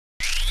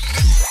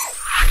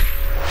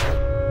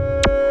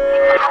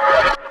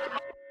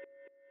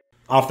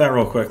off that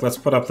real quick, let's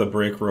put up the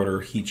brake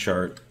rotor heat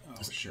chart.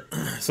 Oh, sure.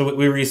 So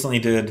we recently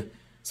did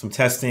some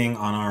testing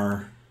on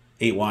our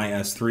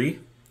 8YS3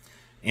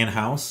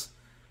 in-house,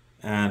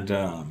 and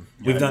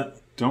we've done.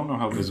 Don't know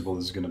how visible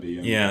this is going to be.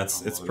 Yeah,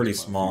 it's pretty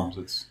small.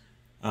 This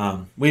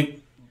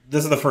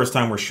is the first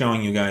time we're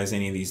showing you guys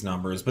any of these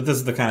numbers, but this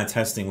is the kind of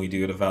testing we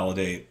do to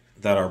validate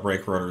that our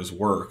brake rotors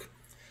work.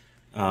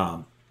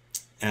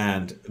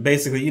 And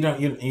basically, you don't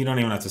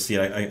even have to see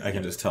it. I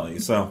can just tell you.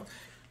 So,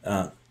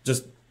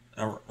 just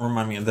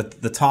remind me,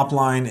 the top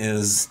line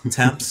is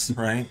temps,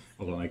 right?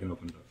 Hold on, I can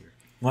open it up here.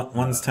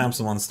 One's temps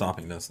and one's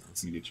stopping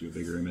distance. Let me get you a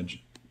bigger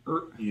image.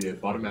 Yeah,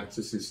 bottom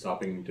axis is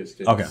stopping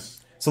distance. Okay.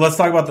 So let's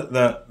talk about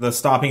the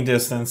stopping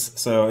distance.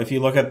 So if you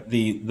look at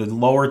the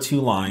lower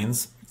two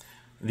lines,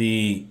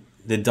 the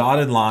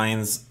dotted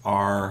lines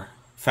are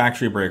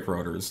factory brake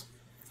rotors,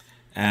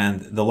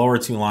 and the lower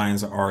two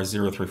lines are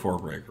 034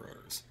 brake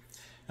rotors.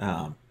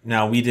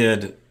 Now we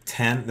did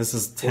 10. This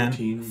is 10.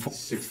 14,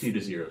 60 to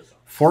 0.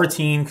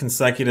 14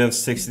 consecutive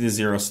 60 to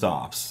 0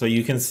 stops. So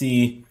you can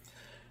see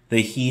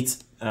the heat,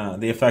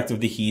 the effect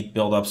of the heat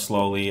build up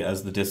slowly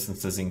as the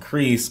distances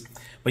increase.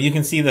 But you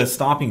can see the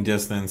stopping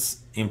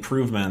distance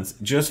improvements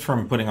just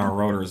from putting our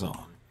rotors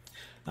on.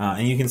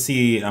 And you can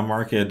see a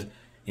marked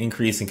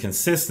increase in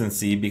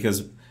consistency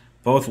because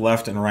both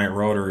left and right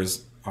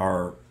rotors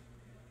are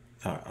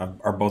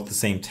both the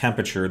same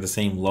temperature, the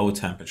same low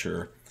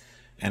temperature,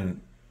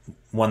 and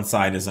one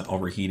side isn't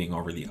overheating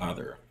over the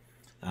other.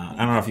 I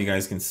don't know if you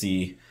guys can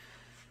see.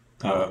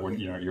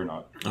 You're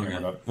not.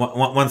 Okay.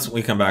 Once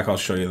we come back, I'll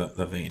show you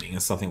the veining.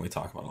 It's something we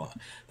talk about a lot.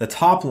 The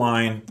top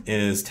line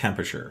is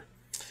temperature.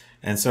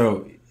 And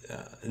so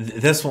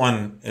this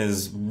one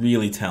is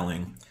really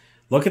telling.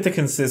 Look at the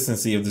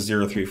consistency of the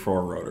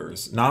 034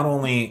 rotors. Not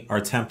only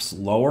are temps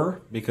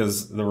lower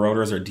because the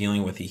rotors are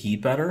dealing with the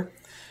heat better,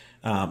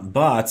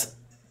 but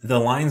the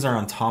lines are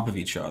on top of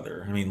each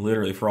other. I mean,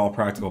 literally, for all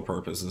practical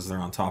purposes, they're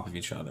on top of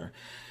each other.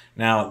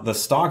 Now, the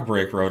stock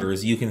brake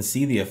rotors, you can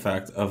see the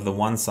effect of the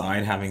one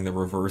side having the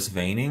reverse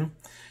veining.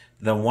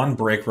 The one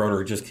brake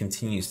rotor just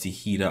continues to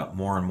heat up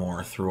more and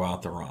more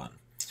throughout the run.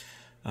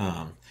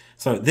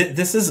 So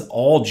this is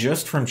all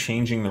just from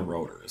changing the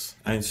rotors.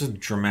 I mean, it's just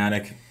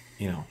dramatic,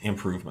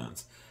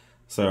 improvements.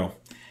 So,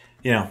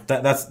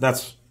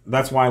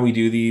 that's why we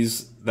do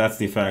these. That's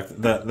the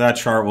effect. That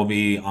chart will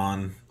be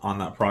on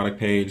that product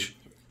page,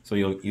 so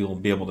you'll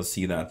be able to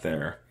see that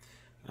there.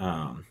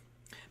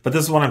 But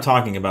this is what I'm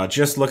talking about.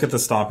 Just look at the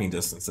stopping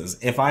distances.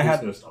 If I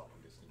had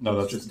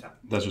no,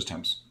 that's just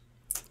temps.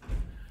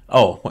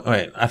 Oh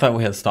wait, I thought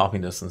we had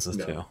stopping distances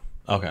too.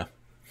 Okay.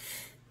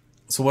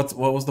 So what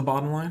was the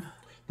bottom line?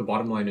 The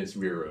bottom line is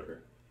rear rotor.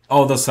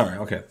 Oh, sorry.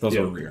 Okay, those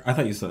were rear. I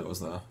thought you said it was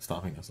the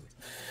stopping distance.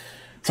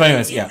 So,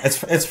 anyways, yeah,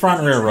 it's front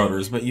and rear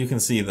rotors, but you can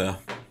see the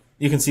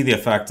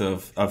effect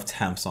of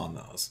temps on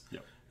those.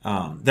 Yep.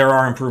 There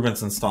are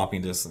improvements in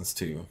stopping distance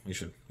too. We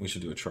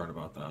should do a chart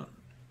about that.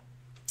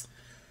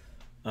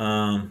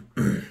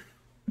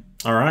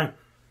 All right.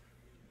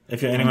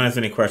 If anyone has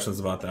any questions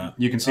about that,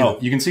 you can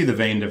see the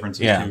vein differences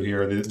too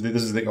here.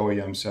 This is the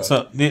OEM set.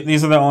 So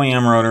these are the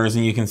OEM rotors,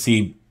 and you can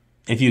see.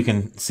 If you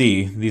can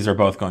see, these are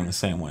both going the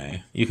same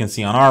way. You can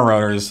see on our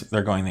rotors,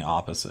 they're going the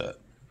opposite.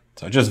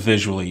 So just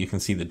visually, you can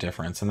see the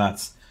difference. And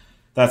that's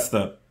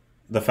the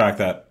fact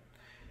that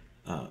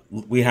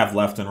we have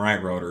left and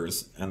right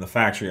rotors. And the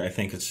factory, I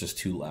think it's just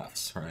two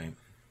lefts, right?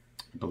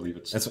 I believe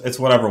it's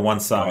whatever one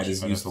side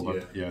is used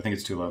to. Yeah, I think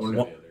it's two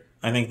lefts.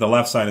 I think the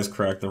left side is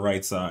correct. The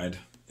right side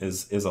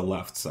is a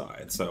left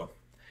side. So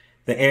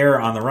the air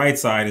on the right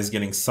side is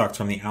getting sucked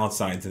from the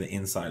outside to the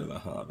inside of the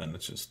hub. And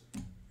it's just...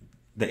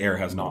 the air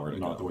has nowhere to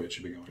go. Not the way it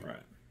should be going.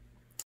 Right.